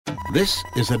This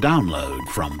is a download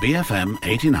from BFM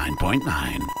 89.9,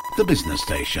 the business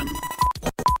station.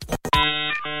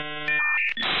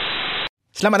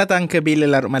 Selamat datang ke Bila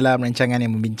Larut Malam, rancangan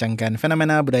yang membincangkan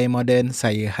fenomena budaya moden.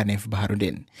 Saya Hanif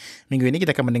Baharudin. Minggu ini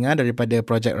kita akan mendengar daripada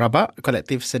projek Rabak,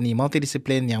 kolektif seni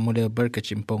multidisiplin yang mula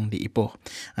berkecimpung di Ipoh.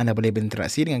 Anda boleh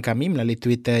berinteraksi dengan kami melalui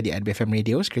Twitter di @BFM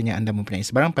Radio sekiranya anda mempunyai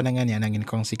sebarang pandangan yang anda ingin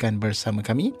kongsikan bersama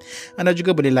kami. Anda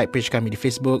juga boleh like page kami di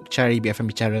Facebook, cari BFM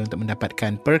Bicara untuk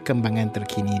mendapatkan perkembangan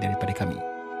terkini daripada kami.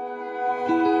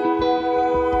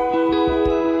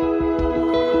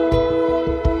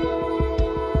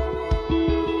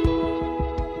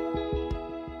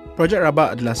 Projek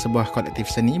Rabak adalah sebuah kolektif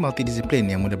seni multidisiplin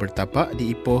yang mula bertapak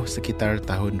di Ipoh sekitar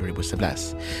tahun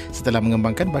 2011. Setelah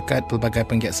mengembangkan bakat pelbagai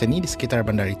penggiat seni di sekitar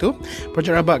bandar itu,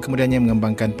 Projek Rabak kemudiannya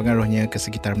mengembangkan pengaruhnya ke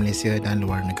sekitar Malaysia dan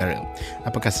luar negara.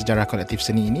 Apakah sejarah kolektif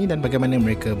seni ini dan bagaimana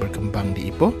mereka berkembang di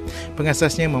Ipoh?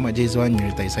 Pengasasnya Muhammad Jezwan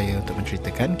menyertai saya untuk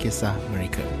menceritakan kisah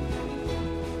mereka.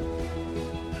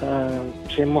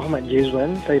 Saya Muhammad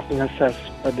Jezwan, saya pengasas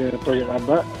pada Projek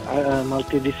Rabak,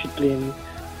 multidisiplin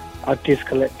artis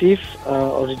kolektif,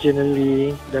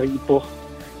 originally dari Ipoh,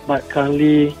 but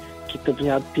currently kita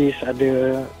punya artis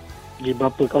ada di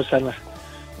beberapa kawasan lah,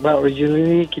 but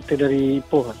originally kita dari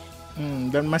Ipoh.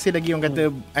 Dan masih lagi orang kata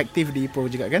aktif di Ipoh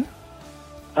juga kan?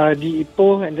 Di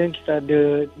Ipoh, and then kita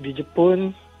ada di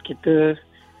Jepun, kita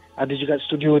ada juga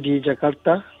studio di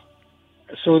Jakarta,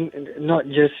 so not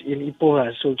just in Ipoh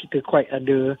lah, so kita quite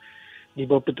ada di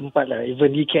beberapa tempat lah.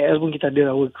 Even di KL pun kita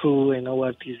ada our crew and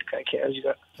our artist dekat KL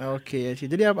juga. Okey,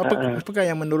 jadi apakah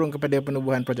yang mendorong kepada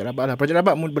penubuhan Projek Rabak lah? Projek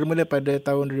Rabak bermula pada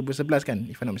tahun 2011 kan,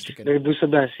 if I'm not mistaken?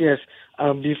 2011, yes.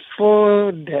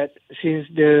 Before that, since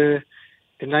the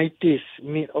 90s,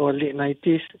 mid or late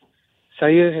 90s,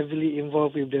 saya heavily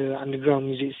involved with the underground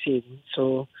music scene.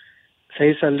 So,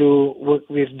 saya selalu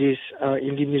work with this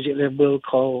indie music label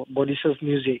called Body Surf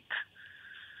Music.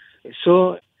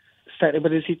 So, start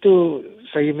daripada situ,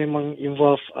 saya memang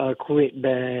involve create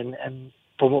band and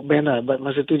promote band lah. But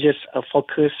masa tu just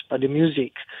fokus pada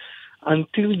music.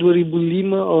 Until 2005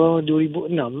 or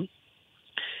 2006,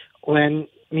 when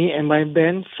me and my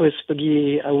band first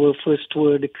pergi our first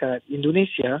tour dekat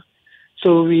Indonesia,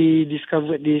 so we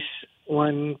discovered this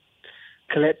one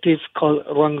collective called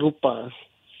Ruang Rupa.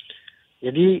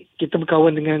 Jadi, kita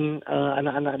berkawan dengan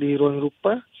anak-anak di Ruang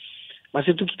Rupa.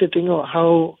 Masa tu kita tengok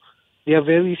how they are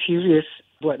very serious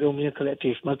buat dia punya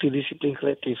kolektif, multidisiplin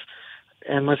kolektif.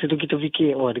 And masa tu kita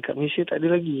fikir, dekat Malaysia tak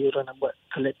ada lagi orang nak buat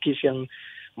kolektif yang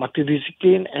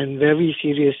multidisiplin and very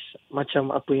serious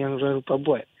macam apa yang Ruang Rupa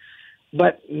buat.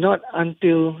 But not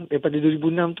until, daripada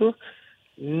 2006 tu,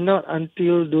 not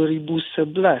until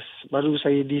 2011 baru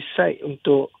saya decide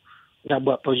untuk nak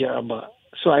buat Projek Rabak.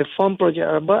 So I form Projek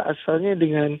Rabak asalnya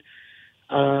dengan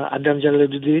Adam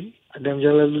Jalaluddin. Adam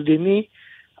Jalaluddin ni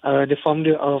the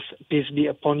founder of Peace Be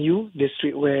Upon You, the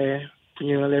streetwear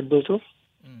punya label tu.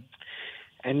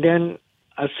 And then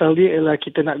asal dia ialah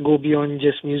kita nak go beyond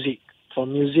just music. For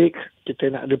music, kita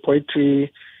nak ada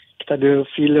poetry, kita ada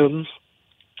film,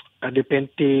 ada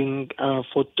painting,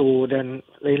 foto dan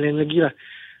lain-lain lagi lah.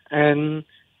 And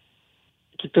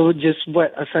kita just buat,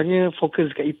 asalnya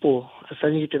fokus kat Ipoh.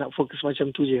 Asalnya kita nak fokus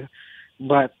macam tu je.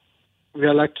 But we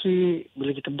are lucky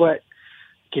bila kita buat,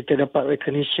 kita dapat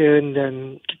recognition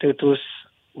dan kita terus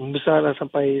membesar lah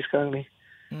sampai sekarang ni.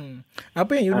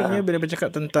 Apa yang uniknya bila bercakap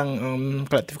tentang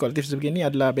kolektif-kolektif sebegini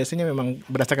adalah biasanya memang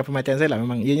berdasarkan perhatian saya lah,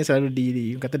 memang ianya selalu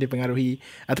kata dipengaruhi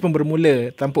ataupun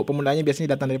bermula, tampuk permulaannya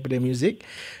biasanya datang daripada muzik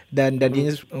dan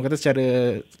ianya orang kata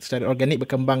secara organik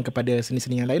berkembang kepada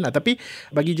seni-seni yang lain lah. Tapi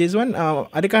bagi Jezwan,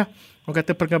 adakah orang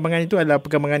kata perkembangan itu adalah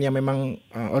perkembangan yang memang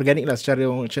organik lah, secara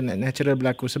natural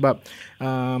berlaku? Sebab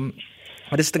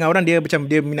ada setengah orang dia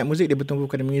minat muzik, dia bertumbuh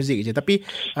kepada muzik je. Tapi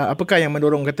apakah yang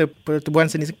mendorong kata pertubuhan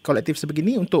seni kolektif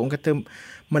sebegini untuk orang kata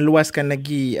meluaskan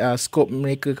lagi skop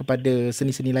mereka kepada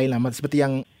seni-seni lain lah, seperti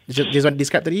yang Jezwan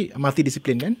describe tadi,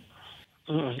 multidisiplin kan?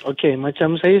 Okay,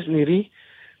 macam saya sendiri,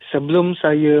 sebelum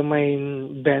saya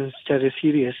main band secara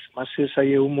serius, masa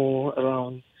saya umur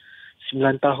around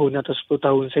 9 tahun atau 10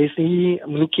 tahun, saya sendiri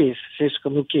melukis. Saya suka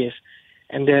melukis.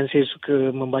 And then saya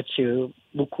suka membaca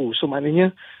buku. So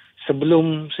maknanya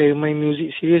sebelum saya main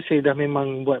muzik serius, saya dah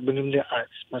memang buat benda-benda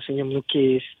arts. Maksudnya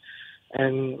melukis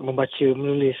and membaca,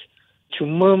 menulis.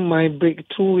 Cuma my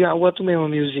breakthrough yang awal tu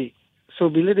memang muzik. So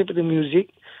bila daripada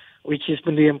muzik, which is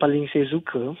benda yang paling saya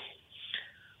suka,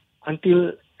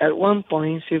 until at one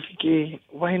point saya fikir,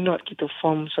 why not kita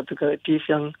form satu kolektif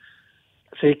yang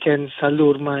saya can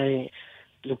salur my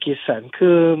lukisan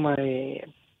ke, my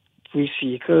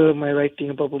puisi ke, my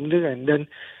writing, apa-apa benda kan. Dan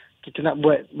kita nak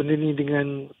buat benda ni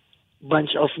dengan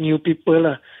bunch of new people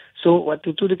lah. So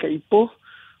waktu tu dekat Ipoh,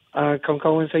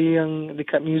 kawan-kawan saya yang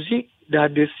dekat muzik dah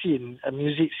ada scene.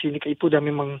 Music scene dekat Ipoh dah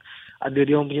memang ada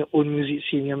dia orang punya own music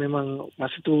scene yang memang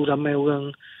masa tu ramai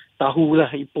orang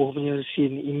tahulah Ipoh punya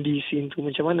scene, indie scene tu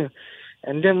macam mana.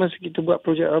 And then masa kita buat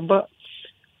projek Rabak,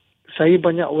 saya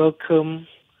banyak welcome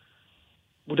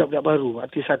budak-budak baru,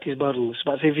 artis-artis baru.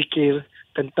 Sebab saya fikir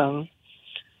tentang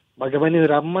bagaimana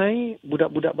ramai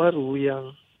budak-budak baru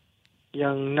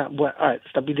yang nak buat art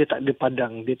tapi dia tak ada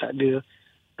padang, dia tak ada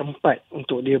tempat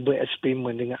untuk dia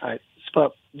bereksperimen dengan art.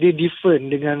 Sebab dia different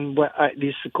dengan buat art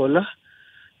di sekolah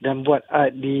dan buat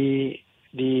art di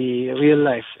real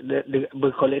life,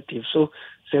 berkolektif. So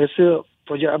saya rasa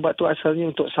projek Rabak tu asalnya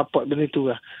untuk support benda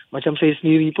tu lah. Macam saya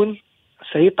sendiri pun,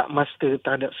 saya tak master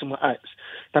terhadap semua arts.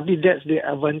 Tapi that's the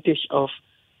advantage of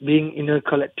being in a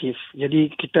collective.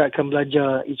 Jadi kita akan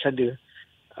belajar each other.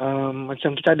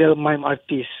 Macam kita ada mime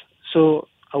artist. So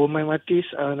our mime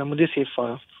artist nama dia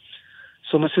Sefa.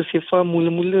 So masa Sefa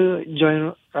mula-mula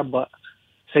join Rabak,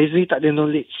 saya sendiri tak ada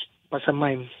knowledge pasal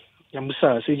mime yang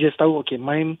besar. Saya just tahu okay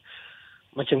mime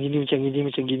macam gini, macam gini,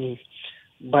 macam gini.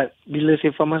 But bila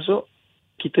Sefa masuk,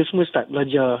 kita semua start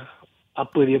belajar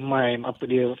apa dia mime, apa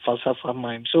dia falsafah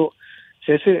mime. So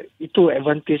saya rasa itu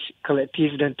advantage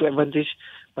kolektif dan itu advantage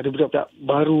pada budak-budak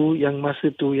baru yang masa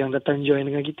tu yang datang join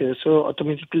dengan kita. So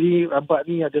automatically Rabak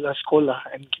ni adalah sekolah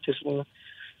and kita semua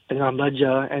tengah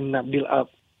belajar and nak build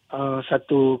up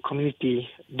satu community,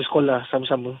 bersekolah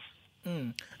sama-sama.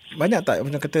 Banyak tak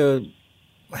macam kata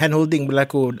hand-holding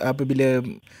berlaku apabila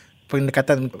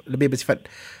pendekatan lebih bersifat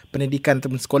pendidikan atau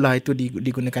sekolah itu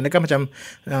digunakan? Adakah macam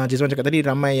Jizwan cakap tadi,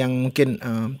 ramai yang mungkin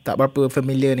tak berapa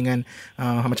familiar dengan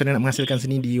macam mana nak menghasilkan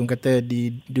seni di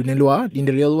dunia luar, in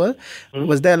the real world.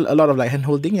 Was there a lot of like hand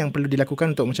holding yang perlu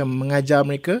dilakukan untuk macam mengajar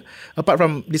mereka, apart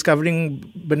from discovering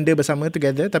benda bersama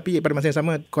together, tapi pada masa yang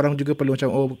sama korang juga perlu macam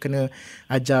kena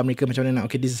ajar mereka macam mana nak,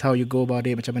 okay, this is how you go about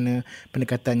it, macam mana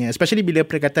pendekatannya, especially bila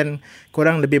pendekatan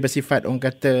korang lebih bersifat orang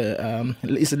kata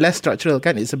it's less structural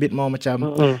kan, it's a bit more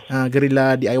macam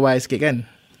guerrilla DIY sikit kan.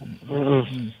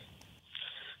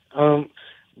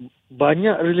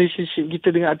 Banyak relationship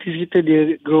kita dengan artis kita,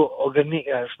 dia grow organic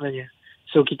lah sebenarnya.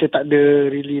 So kita tak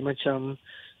ada really macam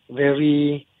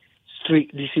very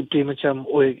strict disiplin macam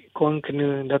korang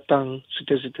kena datang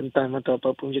certain time atau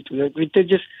apa-apa macam tu.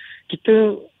 Kita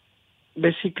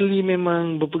basically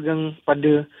memang berpegang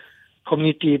pada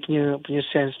community punya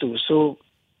sense tu. So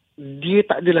dia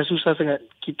tak adalah susah sangat.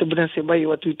 Kita bernasib baik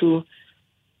waktu itu.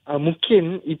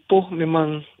 Mungkin Ipoh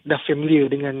memang dah familiar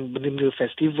dengan benda-benda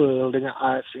festival, dengan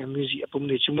arts, dengan muzik, apa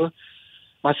benda. Cuma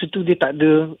masa tu dia tak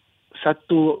ada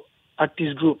satu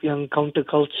artist group yang counter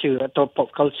culture atau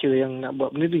pop culture yang nak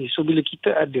buat benda ni. So bila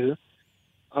kita ada,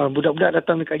 budak-budak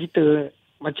datang dekat kita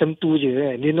macam tu je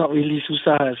kan. Dia not really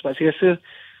susah. Sebab saya rasa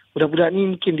budak-budak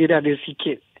ni mungkin dia dah ada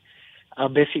sikit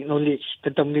basic knowledge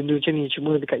tentang benda-benda macam ni.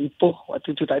 Cuma dekat Ipoh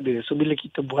waktu tu tak ada. So bila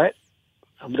kita buat,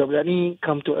 budak-budak ni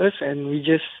come to us and we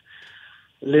just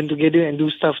learn together and do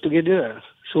stuff together.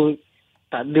 So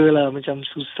tak adalah macam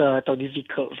susah atau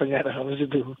difficult sangat lah masa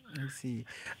tu. I see.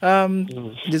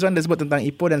 Jizwan dah sebut tentang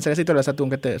Ipoh dan saya rasa itu adalah satu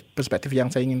kata perspektif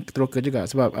yang saya ingin teroka juga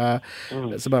sebab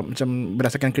sebab macam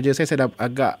berdasarkan kerja saya dah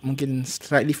agak mungkin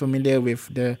slightly familiar with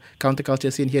the counterculture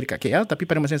scene here dekat KL, tapi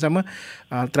pada masa yang sama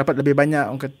terdapat lebih banyak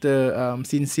orang kata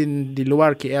scene-scene di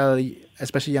luar KL,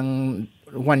 especially yang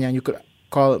one yang you could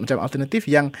call macam alternatif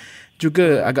yang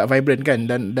juga agak vibrant kan,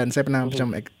 dan saya pernah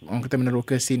macam orang kata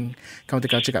meneroka scene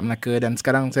counterculture kat Melaka, dan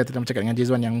sekarang saya tengah bercakap dengan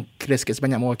Jizwan yang kira sikit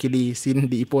sebanyak mewakili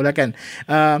scene di Ipoh lah kan.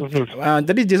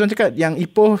 Tadi Jizwan cakap yang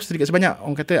Ipoh sedikit sebanyak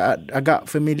orang kata agak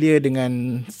familiar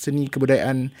dengan seni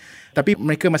kebudayaan, tapi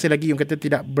mereka masih lagi orang kata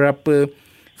tidak berapa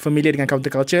familiar dengan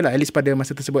counterculture lah, at least pada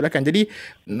masa tersebut lah kan. Jadi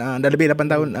dah lebih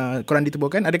 8 tahun korang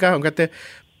ditubuhkan, adakah orang kata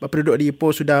penduduk di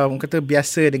Ipoh sudah orang kata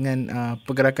biasa dengan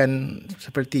pergerakan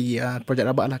seperti projek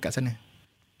Rabak lah kat sana?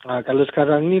 Kalau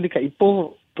sekarang ni dekat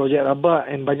Ipoh, projek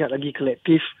Rabak and banyak lagi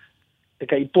kolektif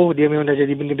dekat Ipoh, dia memang dah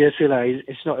jadi benda biasa lah.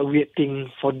 It's not a weird thing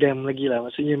for them lagi lah.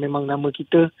 Maksudnya memang nama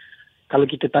kita, kalau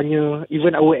kita tanya,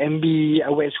 even our MB,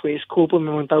 our Exco pun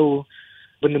memang tahu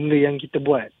benda-benda yang kita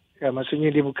buat. Maksudnya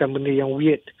dia bukan benda yang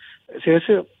weird. Saya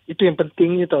rasa itu yang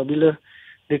pentingnya tau. Bila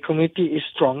the community is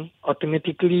strong,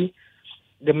 automatically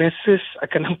the masses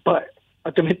akan nampak,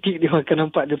 automatic dia akan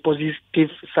nampak the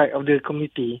positive side of the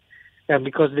community.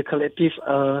 Because the collective,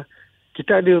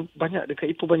 kita ada banyak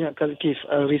dekat Ipoh, banyak kolektif.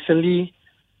 Recently,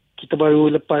 kita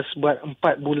baru lepas buat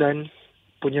 4 bulan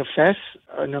punya fest.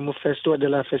 Nama fest tu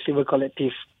adalah Festival Kolektif.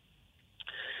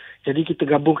 Jadi kita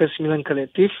gabungkan 9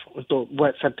 kolektif untuk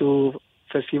buat satu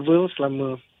festival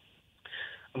selama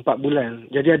 4 bulan.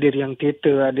 Jadi ada yang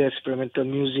teater, ada experimental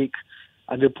music,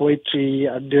 ada poetry,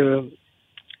 ada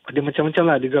macam-macam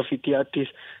lah, ada graffiti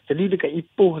artist. Jadi dekat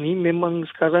Ipoh ni memang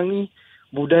sekarang ni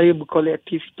budaya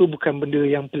berkolektif tu bukan benda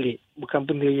yang pelik, bukan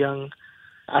benda yang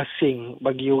asing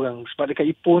bagi orang. Sebab dekat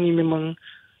Ipoh ni memang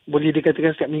boleh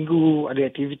dikatakan setiap minggu ada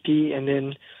aktiviti, and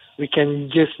then we can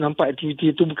just nampak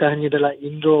aktiviti tu bukan hanya dalam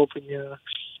indoor punya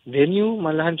venue,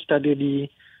 malahan kita ada di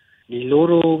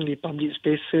lorong, di public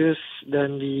spaces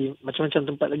dan di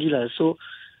macam-macam tempat lagi lah. So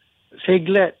saya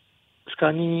glad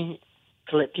sekarang ni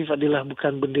kolektif adalah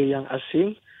bukan benda yang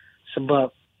asing,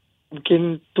 sebab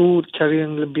mungkin tu cara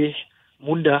yang lebih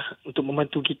mudah untuk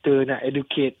membantu kita nak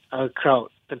educate crowd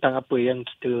tentang apa yang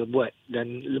kita buat,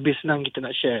 dan lebih senang kita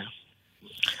nak share.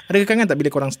 Ada kekangan tak bila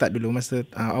korang start dulu masa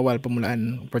awal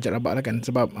permulaan projek Rabak lah kan?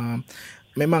 Sebab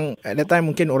memang at that time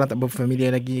mungkin orang tak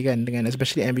berfamiliar lagi kan dengan,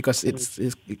 especially and because it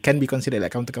can be considered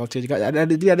like counterculture juga.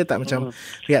 Ada tak macam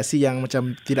reaksi yang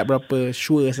macam tidak berapa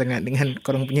sure sangat dengan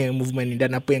korang punya movement ni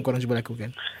dan apa yang korang cuba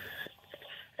lakukan?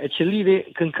 Actually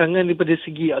kengkangan daripada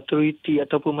segi authority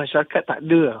ataupun masyarakat tak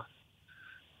ada.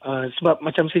 Sebab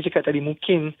macam saya cakap tadi,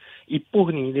 mungkin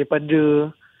Ipoh ni daripada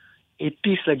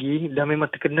 80s lagi dah memang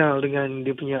terkenal dengan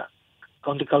dia punya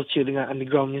counterculture, dengan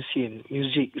underground scene,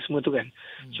 music semua tu kan.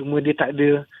 Cuma dia tak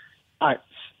ada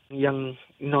arts yang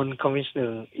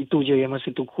non-conventional. Itu je yang masa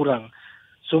tu kurang.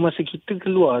 So masa kita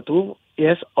keluar tu,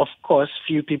 yes, of course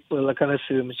few people akan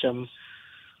rasa macam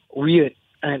weird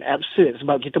and absurd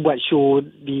sebab kita buat show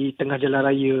di tengah jalan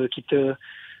raya, kita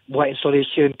buat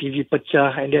installation, TV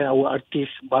pecah, and then our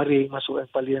artist baring masukkan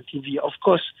kepala dalam TV. Of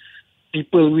course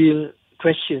people will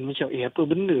question macam apa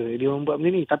benda dia orang buat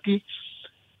benda ni. Tapi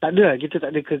tak ada lah, kita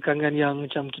tak ada kekangan yang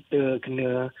macam kita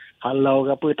kena halau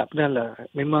ke apa, tak pernah lah.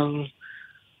 Memang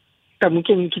tak,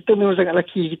 mungkin kita memang sangat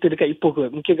lelaki kita dekat Ipoh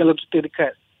kot. Mungkin kalau kita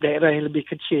dekat daerah yang lebih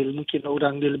kecil, mungkin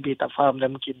orang dia lebih tak faham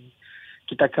dan mungkin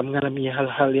kita akan mengalami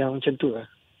hal-hal yang macam tu lah.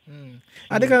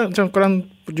 Adakah macam korang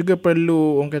juga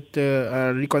perlu orang kata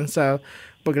reconcile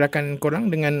pergerakan korang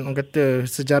dengan orang kata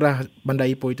sejarah bandar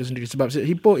Ipoh itu sendiri? Sebab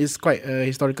Ipoh is quite a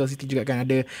historical city juga kan,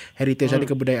 ada heritage, ada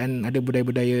kebudayaan, ada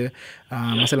budaya-budaya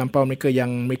masa lampau mereka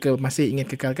yang mereka masih ingin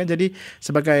kekalkan. Jadi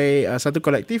sebagai satu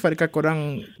kolektif, adakah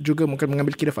korang juga mungkin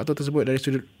mengambil kira faktor tersebut dari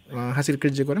sudut hasil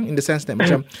kerja korang, in the sense that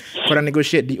macam korang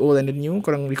negotiate the old and the new,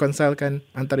 korang reconcilekan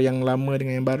antara yang lama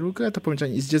dengan yang baru ke, ataupun macam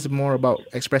it's just more about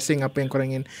expressing apa yang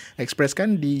korang ingin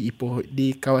expresskan di Ipoh,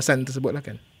 di kawasan tersebut lah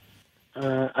kan?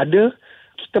 Ada.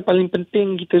 Kita paling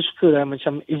penting kita suka lah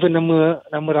macam even nama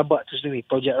Rabak tu sendiri,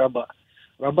 projek Rabak.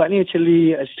 Rabak ni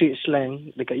actually a street slang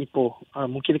dekat Ipoh.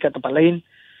 Mungkin dekat tempat lain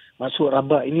maksud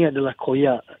Rabak ini adalah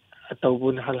koyak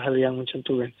ataupun hal-hal yang macam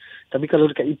tu kan. Tapi kalau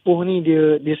dekat Ipoh ni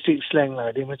dia street slang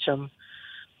lah. Dia macam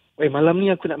malam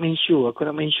ni aku nak main show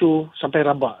sampai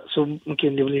Rabak. So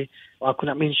mungkin dia boleh aku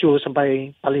nak main show sampai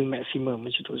paling maksimum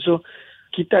macam tu. So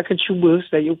kita akan cuba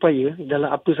sedaya upaya dalam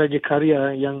apa saja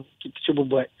karya yang kita cuba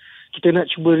buat. Kita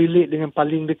nak cuba relate dengan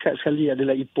paling dekat sekali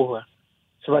adalah Ipoh lah.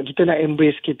 Sebab kita nak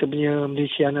embrace kita punya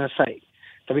Malaysiana side.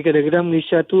 Tapi kadang-kadang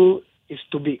Malaysia tu is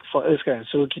too big for us kan.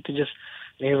 So kita just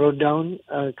narrow down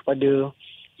kepada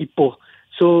Ipoh.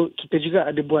 So kita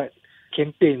juga ada buat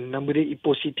campaign, nama dia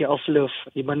Ipoh City of Love,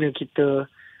 di mana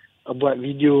kita buat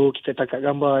video, kita tangkap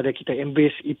gambar dan kita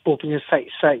embrace Ipoh punya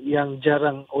side-side yang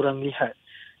jarang orang lihat.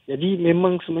 Jadi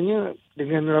memang sebenarnya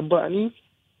dengan Rabak ni,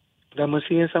 dalam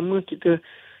masa yang sama kita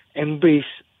embrace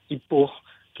Ipoh,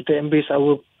 kita embrace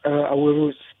our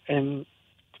roots and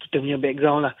kita punya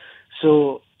background lah.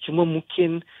 So cuma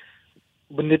mungkin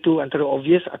benda tu antara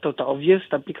obvious atau tak obvious,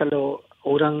 tapi kalau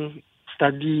orang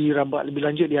study Rabak lebih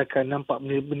lanjut dia akan nampak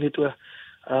benda tu lah.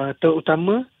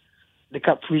 Terutama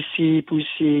dekat puisi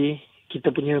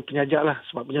kita punya penyajak lah,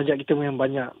 sebab penyajak kita memang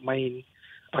banyak main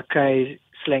pakai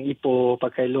slang Ipoh,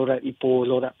 pakai lorat Ipoh,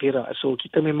 lorat Perak. So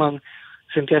kita memang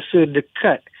sentiasa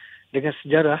dekat dengan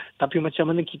sejarah, tapi macam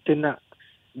mana kita nak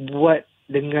buat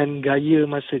dengan gaya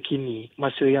masa kini,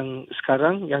 masa yang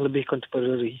sekarang yang lebih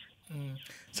contemporary.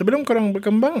 Sebelum korang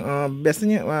berkembang,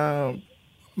 biasanya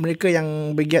mereka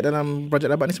yang bergiat dalam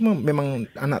projek Rabak ni semua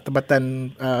memang anak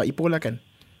tempatan Ipoh lah kan?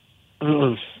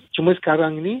 Cuma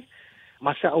sekarang ni,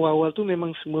 masa awal-awal tu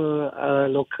memang semua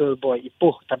local boy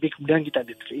Ipoh, tapi kemudian kita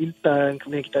ada dari Intan,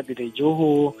 kemudian kita ada dari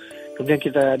Johor, kemudian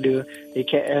kita ada dari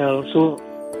KL. So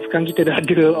sekarang kita dah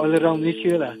ada all around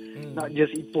Malaysia lah, not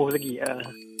just Ipoh lagi.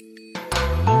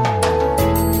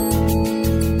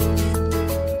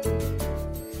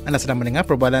 Anda sedang mendengar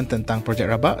perbualan tentang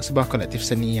projek Rabak, sebuah kolektif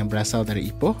seni yang berasal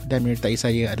dari Ipoh, dan menyertai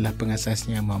saya adalah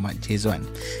pengasasnya Muhammad Jezwan.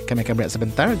 Kami akan berehat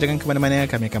sebentar, jangan ke mana-mana,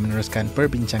 kami akan meneruskan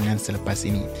perbincangan selepas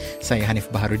ini. Saya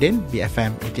Hanif Baharudin,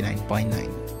 BFM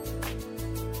 89.9.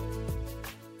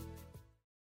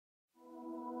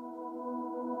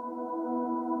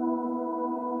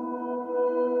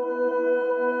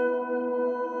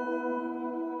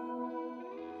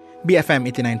 BFM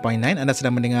 89.9, anda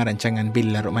sedang mendengar rancangan Bil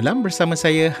Larut Malam bersama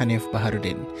saya, Hanif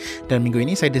Baharudin. Dan minggu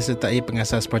ini saya disertai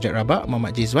pengasas Projek Rabak,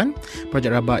 Muhammad Jizwan. Projek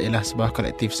Rabak ialah sebuah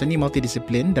kolektif seni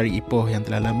multidisiplin dari Ipoh yang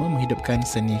telah lama menghidupkan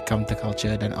seni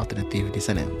counterculture dan alternatif di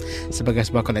sana. Sebagai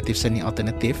sebuah kolektif seni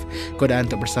alternatif, godaan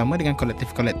untuk bersama dengan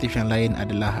kolektif-kolektif yang lain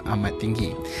adalah amat tinggi.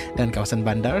 Dan kawasan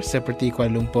bandar seperti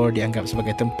Kuala Lumpur dianggap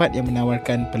sebagai tempat yang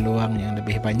menawarkan peluang yang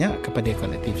lebih banyak kepada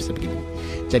kolektif sebegini.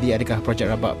 Jadi adakah Projek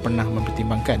Rabak pernah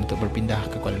mempertimbangkan untuk berpindah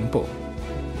ke Kuala Lumpur?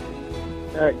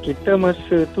 Kita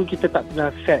masa tu kita tak pernah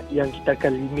set yang kita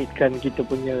akan limitkan kita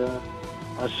punya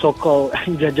so-called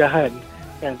jajahan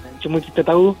kan. Cuma kita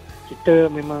tahu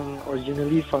kita memang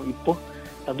originally from Ipoh,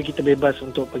 tapi kita bebas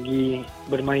untuk pergi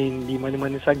bermain di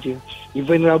mana-mana saja.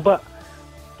 Even Rabak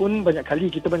pun banyak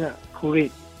kali kita banyak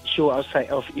curate show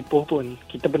outside of Ipoh pun.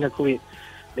 Kita pernah curate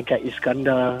dekat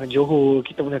Iskandar, Johor,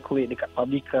 kita pernah curate dekat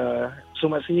Publica.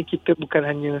 So maksudnya kita bukan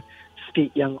hanya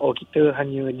stick yang kita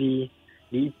hanya di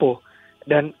Ipoh.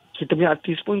 Dan kita punya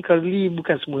artis pun kali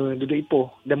bukan semua duduk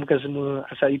Ipoh dan bukan semua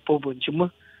asal Ipoh pun. Cuma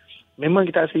memang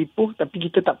kita asal Ipoh, tapi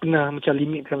kita tak pernah macam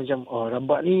limitkan macam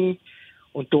Rabak ni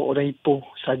untuk orang Ipoh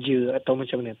saja atau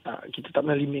macam mana. Tak, kita tak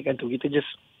pernah limitkan tu. Kita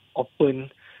just open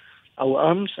our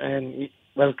arms and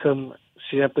welcome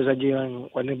siapa saja yang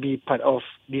wanna be part of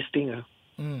this thing lah.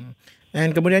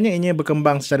 Dan kemudiannya ianya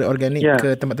berkembang secara organik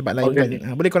ke tempat-tempat lain organic.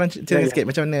 Kan. Boleh korang cerita sikit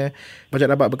macam mana Projek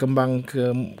Rabak berkembang ke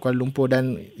Kuala Lumpur,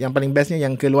 dan yang paling bestnya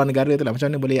yang ke luar negara tu lah.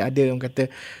 Macam mana boleh ada orang kata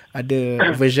ada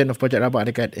version of Projek Rabak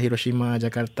dekat Hiroshima,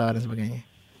 Jakarta dan sebagainya.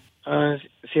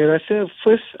 Saya rasa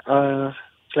first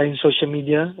selain social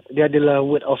media, dia adalah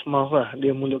word of mouth lah.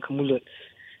 Dia mulut ke mulut.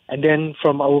 And then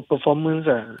from our performance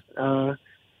artis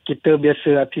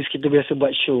kita biasa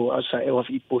buat show outside of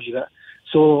Ipoh juga.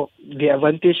 So the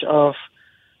advantage of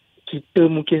kita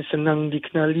mungkin senang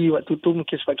dikenali waktu tu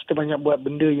mungkin sebab kita banyak buat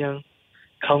benda yang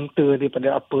counter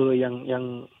daripada apa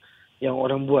yang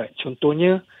orang buat.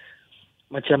 Contohnya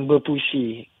macam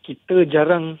berpuisi. Kita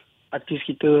jarang artis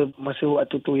kita masa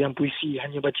waktu tu yang puisi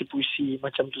hanya baca puisi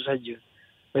macam tu saja.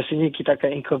 Biasanya kita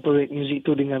akan incorporate music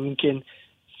tu dengan mungkin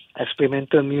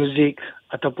experimental music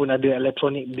ataupun ada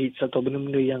electronic beats atau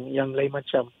benda-benda yang lain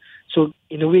macam. So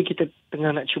in a way kita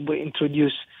tengah nak cuba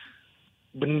introduce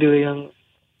benda yang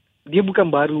dia bukan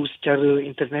baru secara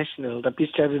international, tapi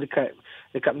secara dekat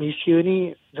Malaysia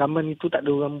ni zaman itu tak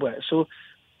ada orang buat. So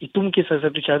itu mungkin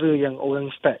salah satu cara yang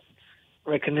orang start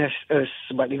recognize us,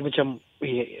 sebab dia macam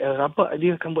Rabak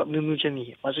dia akan buat benda-benda macam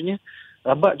ni. Maksudnya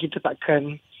Rabak kita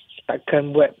takkan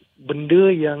buat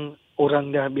benda yang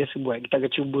orang dah biasa buat. Kita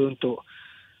akan cuba untuk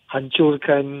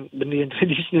hancurkan benda yang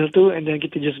tradisional tu, and then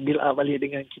kita just build up balik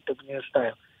dengan kita punya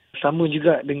style. Sama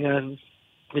juga dengan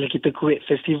bila kita create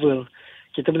festival.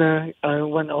 Kita pernah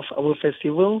one of our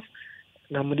festival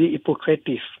nama dia Ipoh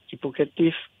Kreatif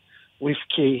with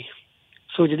K.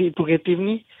 So jadi Ipoh Kreatif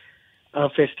ni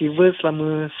festival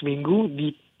selama seminggu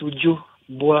di 7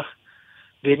 buah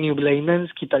venue berlainan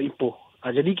sekitar Ipoh.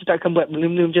 Jadi kita akan buat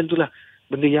benda-benda macam tu lah.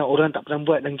 Benda yang orang tak pernah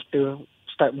buat dan kita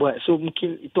start buat. So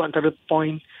mungkin itu antara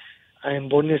point and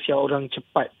bonus yang orang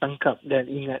cepat tangkap dan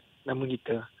ingat nama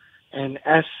kita. And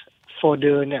as for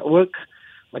the network,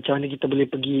 macam mana kita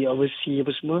boleh pergi overseas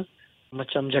apa semua,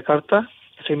 macam Jakarta,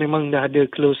 saya memang dah ada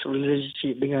close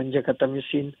relationship dengan Jakarta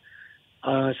Mesin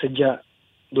sejak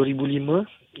 2005.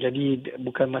 Jadi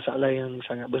bukan masalah yang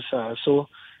sangat besar.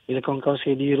 So bila kawan-kawan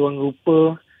saya di Ruang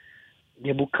Rupa,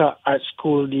 dia buka art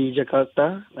school di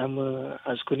Jakarta, nama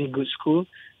art school ni Good School.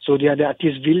 So dia ada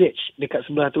artist village dekat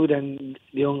sebelah tu dan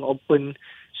dia orang open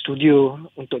studio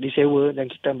untuk disewa, dan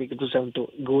kita ambil keputusan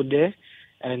untuk go there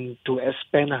and to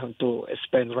expand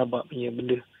Rabak punya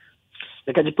benda.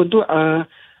 Dekat Jepun tu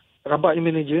Rabak ni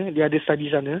manager, dia ada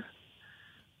study sana.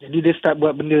 Jadi dia start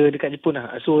buat benda dekat Jepun lah.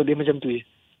 So dia macam tu je.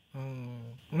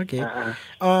 Okay.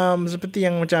 Seperti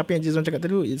yang macam apa yang Jizwan cakap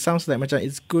tadi, it sounds like macam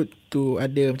it's good to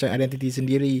ada macam identiti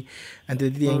sendiri,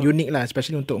 identiti yang unik lah,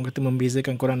 especially untuk orang kata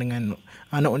membezakan korang dengan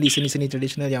not only seni-seni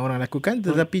tradisional yang orang lakukan,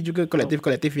 tetapi juga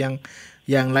kolektif-kolektif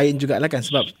yang lain jugalah kan.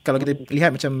 Sebab kalau kita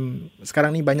lihat macam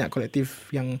sekarang ni banyak kolektif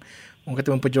yang orang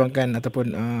kata memperjuangkan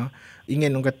ataupun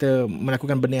ingin orang kata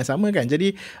melakukan benda yang sama kan.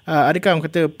 Jadi adakah orang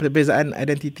kata perbezaan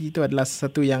identiti itu adalah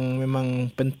sesuatu yang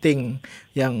memang penting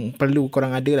yang perlu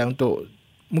korang ada lah untuk,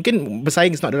 mungkin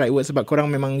bersaing is not the right word, sebab korang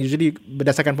memang usually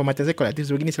berdasarkan pemerhatian saya kolektif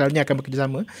sebegini selalunya akan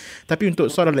bekerjasama, tapi untuk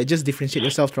sort of like just differentiate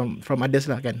yourself from others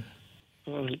lah kan.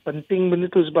 Penting benda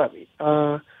tu sebab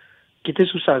kita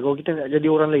susah kalau kita nak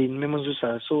jadi orang lain, memang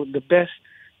susah. So the best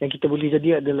yang kita boleh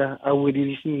jadi adalah our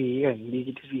diri sendiri kan, diri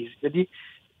kita sendiri. Jadi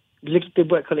bila kita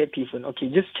buat kolektif pun,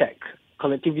 okay, just check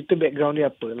kolektif kita background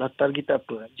dia apa, latar kita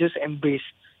apa, just embrace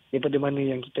daripada mana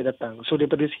yang kita datang. So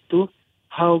daripada situ,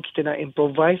 how kita nak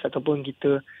improvise ataupun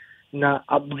kita nak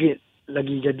upgrade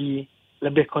lagi jadi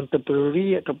lebih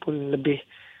contemporary ataupun lebih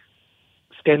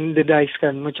standardise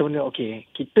kan, macam mana, okay,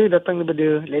 kita datang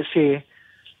daripada, let's say,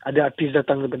 ada artis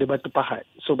datang daripada Batu Pahat.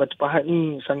 So Batu Pahat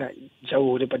ni sangat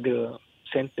jauh daripada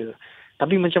center.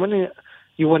 Tapi macam mana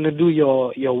you want to do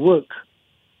your work?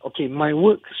 Okay, my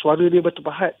work, suara dia Batu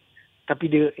Pahat, tapi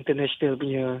dia international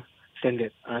punya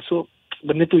standard. So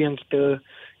benda tu yang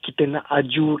kita nak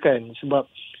ajukan, sebab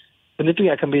benda tu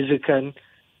yang akan bezakan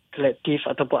kolektif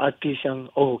ataupun artis yang,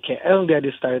 KL dia ada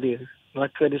style dia,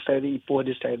 Melaka ada style dia, Ipoh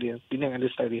ada style dia, Penang ada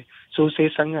style dia. So saya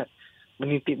sangat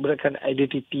menitik beratkan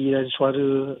identiti dan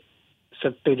suara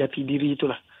serta jati diri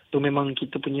itulah. Tu memang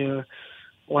kita punya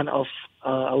one of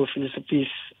our philosophies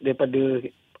daripada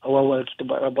awal-awal kita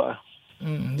buat Rabak lah.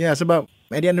 Sebab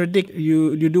at the end of the day,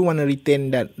 you do want to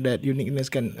retain that uniqueness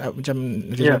kan, macam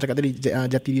cakap tadi,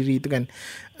 jati diri itu kan,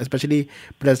 especially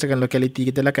berdasarkan lokaliti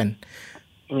kita lah kan.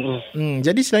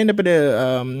 Jadi selain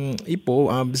daripada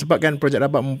Ipoh, sebabkan projek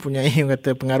Rabak mempunyai yang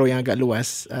kata pengaruh yang agak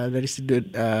luas dari sudut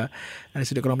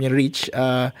korang punya reach,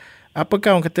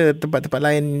 apakah orang kata tempat-tempat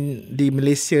lain di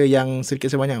Malaysia yang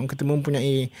sedikit sebanyak orang kata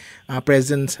mempunyai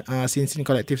presence scene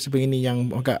kolektif seperti ini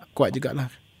yang agak kuat jugalah?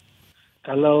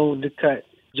 Kalau dekat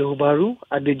Johor Bahru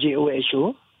ada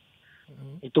JOHO,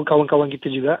 itu kawan-kawan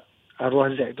kita juga, Arwah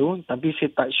Z tu. Tapi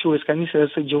saya tak sure sekarang ni, saya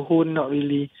rasa Johor not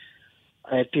really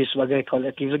aktif sebagai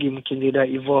kolektif lagi. Mungkin dia dah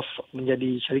evolve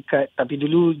menjadi syarikat. Tapi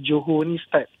dulu Johor ni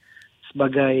start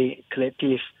sebagai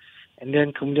kolektif. And then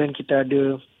kemudian kita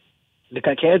ada,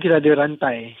 dekat KL kita ada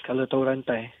Rantai, kalau tahu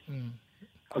Rantai.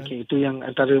 Okay, itu yang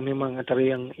antara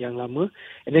yang lama.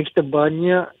 And then kita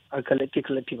banyak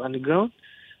kolektif underground.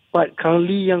 But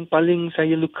currently yang paling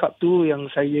saya look up tu, yang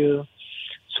saya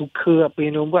suka apa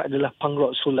yang dia buat adalah Punk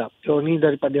Rock Sulap. Dia ni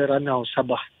daripada Ranau,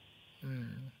 Sabah.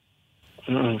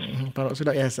 Punk Rock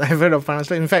Sulap, yes. I've heard of Punk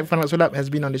Rock Sulap. In fact, Punk Rock Sulap has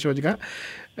been on the show juga.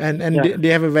 And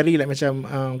they have a very like macam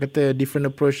kata different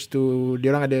approach to,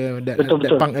 diorang ada that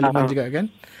punk element juga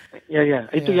kan? Ya.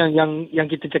 Itu yang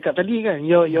kita cakap tadi kan.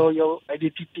 Your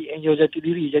identity and your jati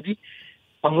diri. Jadi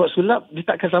Punk Rock Sulap dia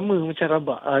takkan sama macam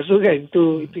Rabak. So kan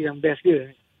itu yang best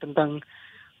dia, tentang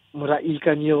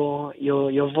meraihkan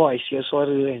your voice, your suara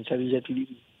kan, cari jati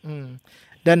diri.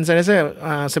 Dan saya rasa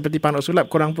seperti Punk Rock Sulap,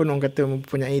 korang pun orang kata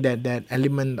mempunyai that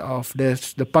element of the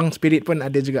punk spirit pun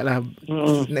ada jugalah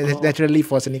naturally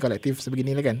for seni kolektif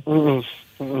sebegini lah kan.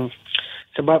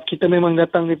 Sebab kita memang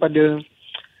datang daripada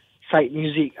side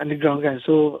music underground kan,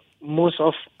 so most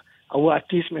of our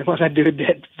artist memang ada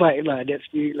that vibe lah, that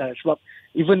spirit lah. Sebab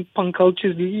even punk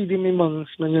culture sendiri dia memang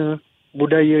sebenarnya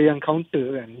budaya yang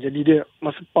counter kan. Jadi dia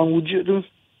masa punk wujud tu,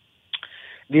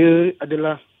 dia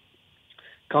adalah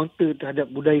counter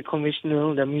terhadap budaya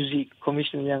konvensional dan muzik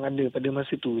konvensional yang ada pada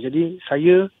masa tu. Jadi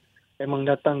saya memang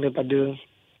datang daripada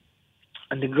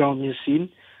underground punya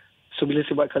scene. So bila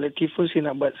saya buat kolektif pun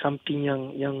saya nak buat something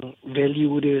yang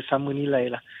value dia sama nilai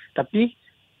lah. Tapi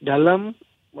dalam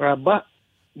Rabak,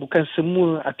 bukan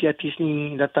semua artis-artis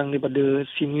ni datang daripada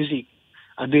scene muzik.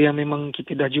 Ada yang memang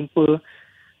kita dah jumpa,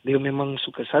 dia memang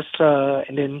suka sastra,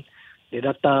 and then dia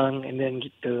datang, and then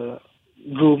kita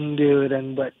groom dia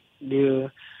dan buat dia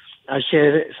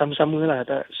share sama-sama lah.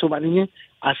 So maknanya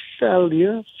asal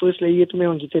dia, first layer tu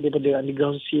memang kita daripada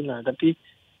underground scene lah. Tapi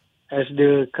as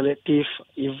the collective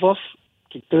evolve,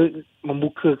 kita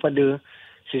membuka kepada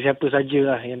sesiapa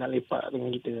sajalah yang nak lepak dengan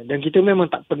kita. Dan kita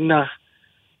memang tak pernah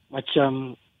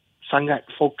macam sangat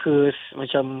fokus,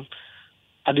 macam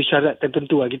ada syarat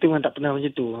tertentu lah. Kita memang tak pernah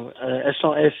macam tu. As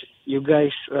long as you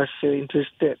guys rasa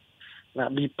interested,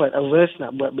 nak be part of us,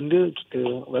 nak buat benda,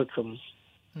 kita welcome.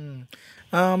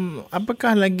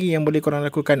 Apakah lagi yang boleh korang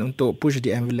lakukan untuk push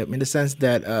the envelope, in the sense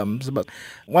that sebab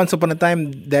once upon a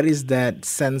time there is that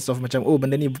sense of macam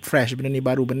benda ni fresh, benda ni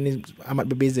baru, benda ni amat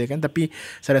berbeza kan. Tapi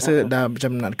saya rasa dah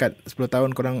macam nak dekat 10 tahun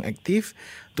korang aktif,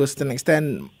 to a certain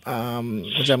extent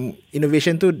macam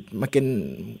innovation tu makin,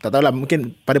 tak tahulah,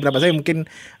 mungkin pada pendapat saya mungkin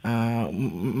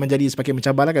menjadi semakin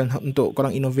mencabar lah kan, untuk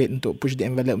korang innovate, untuk push the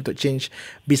envelope, untuk change,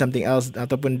 be something else,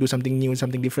 ataupun do something new,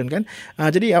 something different kan.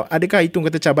 Jadi adakah itu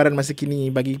kata cabaran masa kini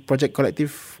bagi projek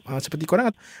kolektif seperti korang,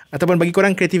 ataupun bagi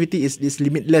korang creativity is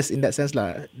limitless in that sense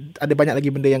lah? Ada banyak lagi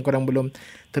benda yang korang belum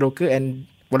teroka, and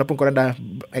walaupun korang dah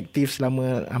aktif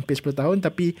selama hampir 10 tahun,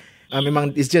 tapi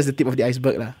memang it's just the tip of the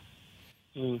iceberg lah.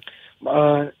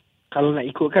 Kalau nak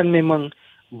ikutkan memang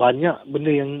banyak benda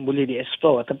yang boleh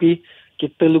di-explore, tapi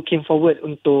kita looking forward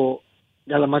untuk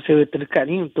dalam masa terdekat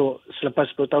ni, untuk selepas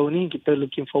 10 tahun ni, kita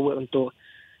looking forward untuk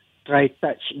try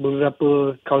touch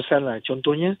beberapa kawasan lah.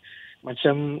 Contohnya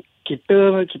macam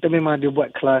kita memang ada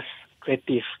buat kelas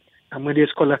kreatif. Nama dia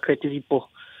Sekolah Kreatif Ipoh.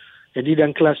 Jadi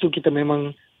dalam kelas tu kita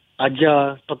memang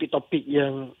ajar topik-topik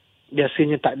yang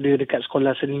biasanya tak ada dekat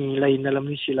sekolah seni lain dalam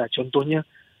Malaysia lah. Contohnya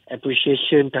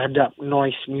appreciation terhadap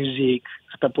noise music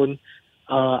ataupun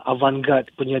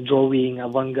avant-garde punya drawing,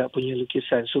 avant-garde punya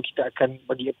lukisan. So kita akan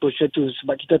bagi approach tu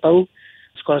sebab kita tahu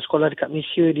sekolah-sekolah dekat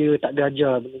Malaysia dia tak ada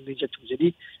ajar benda-benda macam tu. Jadi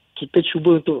kita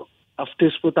cuba untuk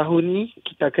after 10 tahun ni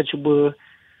kita akan cuba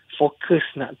fokus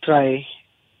nak try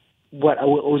buat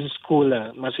our own school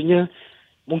lah. Maksudnya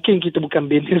mungkin kita bukan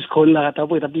bina sekolah atau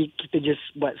apa, tapi kita just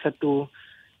buat satu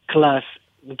kelas.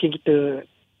 Mungkin kita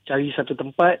cari satu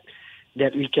tempat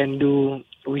that we can do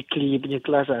weekly punya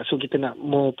kelas lah. So kita nak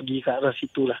mau pergi ke arah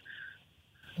situ lah.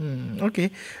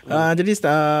 Okay. Jadi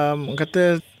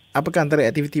kata apakah antara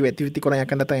aktiviti korang yang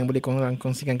akan datang yang boleh korang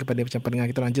kongsikan kepada macam pendengar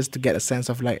kita orang, just to get a sense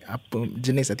of like apa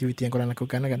jenis aktiviti yang korang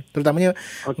lakukan lah kan, terutamanya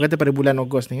kata pada bulan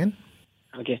Ogos ni kan.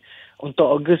 Okay. Untuk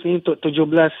Ogos ni, untuk 17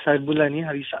 hari bulan ni,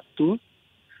 hari Sabtu,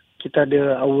 kita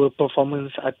ada our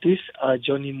performance artist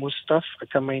Johnny Mustaf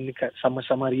akan main dekat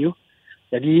Sama-Sama Rio.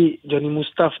 Jadi Johnny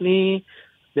Mustaf ni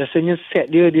biasanya set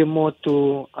dia more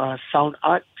to sound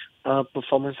art,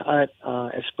 performance art,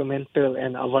 experimental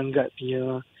and avant-garde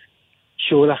punya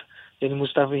show lah Johnny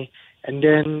Mustaf ni. And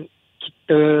then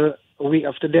kita a week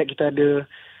after that kita ada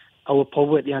our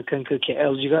poet yang akan ke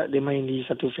KL juga. Dia main di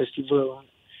satu festival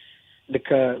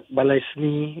dekat Balai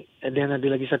Seni. And then ada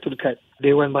lagi satu dekat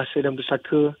Dewan Bahasa dan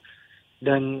Pusaka.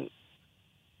 Dan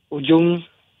ujung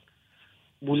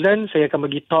bulan saya akan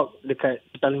bagi talk dekat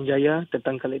Petaling Jaya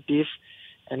tentang kolektif.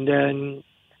 And then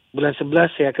bulan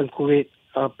 11 saya akan kurate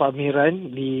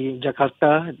pameran di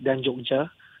Jakarta dan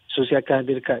Jogja. So saya akan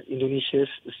ada dekat Indonesia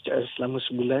selama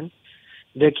sebulan.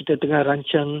 Dan kita tengah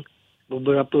rancang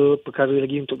beberapa perkara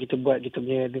lagi untuk kita buat kita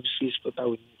punya anniversary 10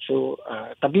 tahun. So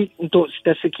tapi untuk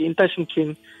sentiasa keep in touch,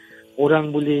 mungkin orang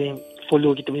boleh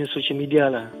follow kita punya social media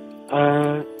lah.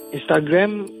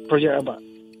 Instagram Projek Rabak,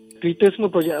 Twitter semua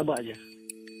Projek Rabak je.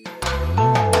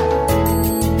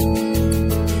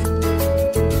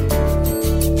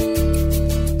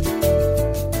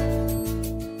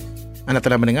 Anda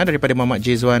telah mendengar daripada Muhammad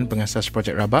Jizwan, pengasas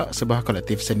Projek Rabak, sebuah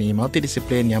kolektif seni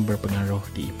multidisiplin yang berpengaruh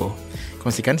di Ipoh.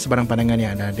 Kongsikan sebarang pandangan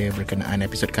yang anda ada berkenaan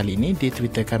episod kali ini di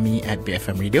Twitter kami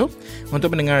 @BFM Radio.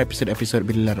 Untuk mendengar episod-episod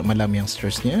Bila Larut Malam yang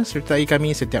seterusnya, sertai kami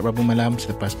setiap Rabu malam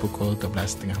selepas pukul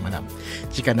 12.30 malam.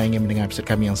 Jika anda ingin mendengar episod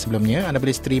kami yang sebelumnya, anda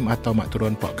boleh stream atau muat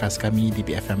turun podcast kami di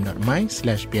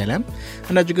bfm.my/blm.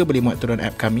 Anda juga boleh muat turun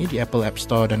app kami di Apple App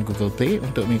Store dan Google Play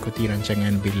untuk mengikuti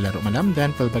rancangan Bila Larut Malam dan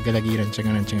pelbagai lagi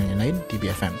rancangan-rancangan yang lain di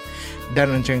BFM. Dan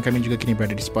rancangan kami juga kini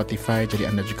berada di Spotify, jadi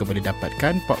anda juga boleh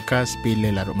dapatkan podcast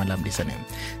Bila Larut Malam di sana.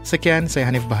 Sekian,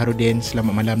 saya Hanif Baharudin.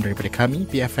 Selamat malam daripada kami,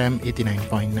 BFM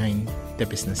 89.9, The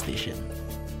Business Station.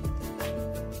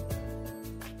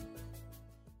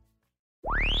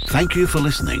 Thank you for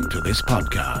listening to this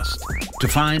podcast. To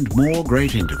find more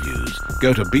great interviews,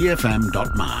 go to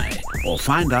bfm.my or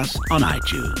find us on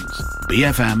iTunes.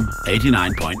 BFM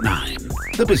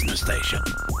 89.9, The Business Station.